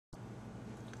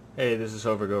Hey, this is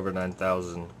Hovergover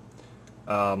 9000.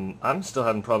 I'm still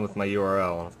having problems with my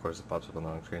URL, and of course it pops up on the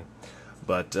wrong screen.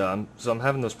 But, so I'm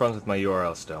having those problems with my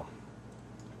URL still.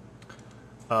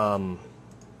 I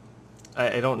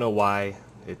don't know why.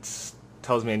 It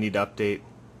tells me I need to update.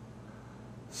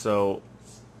 So,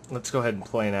 let's go ahead and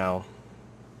play now.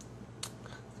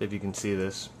 See if you can see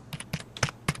this.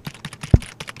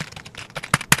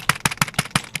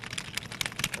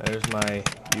 There's my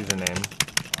username.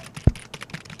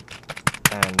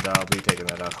 And I'll be taking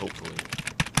that out, hopefully.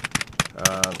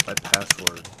 My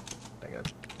password.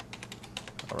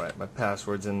 Alright, my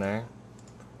password's in there.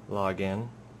 Log in.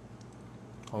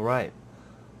 Alright.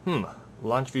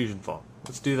 Launch fusionfall.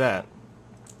 Let's do that.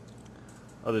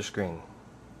 Other screen.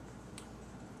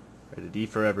 Rated E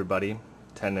for everybody.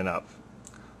 10 and up.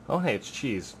 Oh hey, it's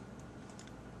cheese.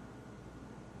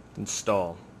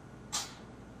 Install.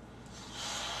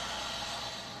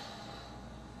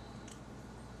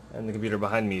 And the computer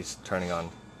behind me is turning on.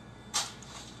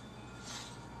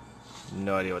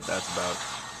 No idea what that's about.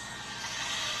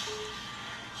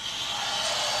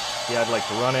 Yeah, I'd like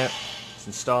to run it. It's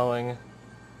installing.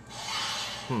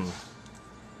 I've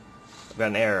got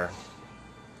an error.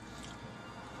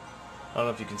 I don't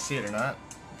know if you can see it or not.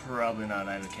 Probably not.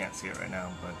 I can't see it right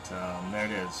now, but there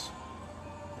it is.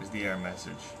 There's the error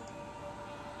message.